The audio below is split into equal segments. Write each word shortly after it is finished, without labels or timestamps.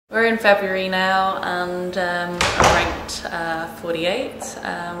We're in February now, and I'm ranked 48,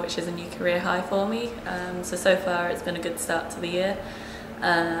 which is a new career high for me. So far it's been a good start to the year.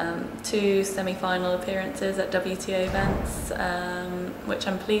 2 semi-final appearances at WTA events, which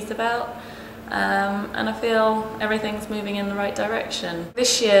I'm pleased about. And I feel everything's moving in the right direction.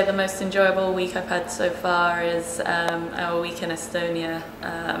 This year the most enjoyable week I've had so far is our week in Estonia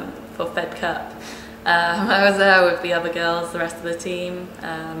for Fed Cup. I was there with the other girls, the rest of the team,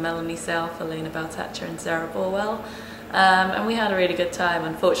 Melanie Self, Elena Baltacher and Sarah Borwell, and we had a really good time.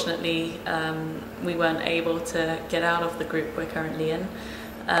 Unfortunately we weren't able to get out of the group we're currently in,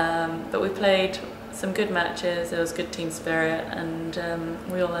 but we played some good matches, there was good team spirit, and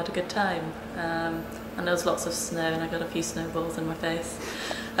we all had a good time. And there was lots of snow and I got a few snowballs in my face,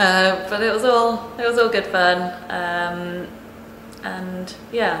 but it was all good fun. And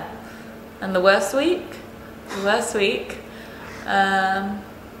yeah. And the worst week? I'm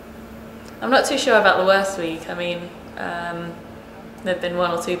not too sure about the worst week. I mean, there have been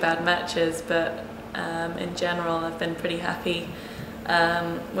 1 or 2 bad matches, but in general I've been pretty happy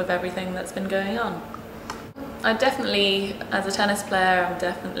with everything that's been going on. I definitely, as a tennis player, I'm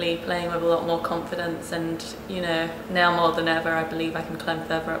definitely playing with a lot more confidence, and you know, now more than ever I believe I can climb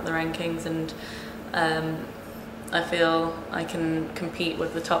further up the rankings, and I feel I can compete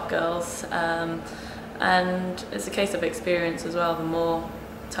with the top girls, and it's a case of experience as well. The more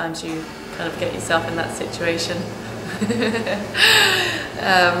times you kind of get yourself in that situation,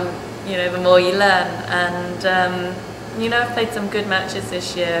 you know, the more you learn. And you know, I've played some good matches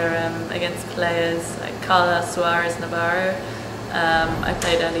this year against players like Carla Suarez Navarro. I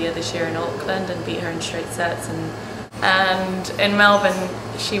played earlier this year in Auckland and beat her in straight sets, and in Melbourne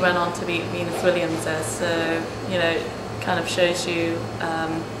she went on to beat Venus Williams there, so you know, it kind of shows you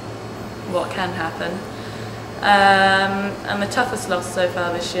what can happen. And the toughest loss so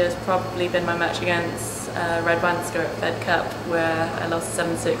far this year has probably been my match against Radwanska at Fed Cup, where I lost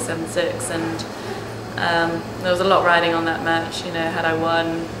 7-6, 7-6, and there was a lot riding on that match. You know, had I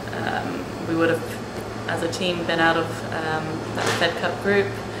won, we would have, as a team, been out of that Fed Cup group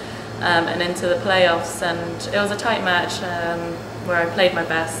and into the playoffs, and it was a tight match where I played my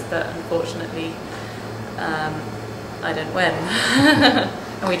best, but unfortunately I didn't win.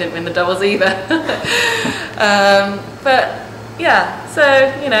 And we didn't win the doubles either. But yeah, so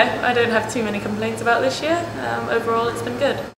you know, I don't have too many complaints about this year. Overall it's been good.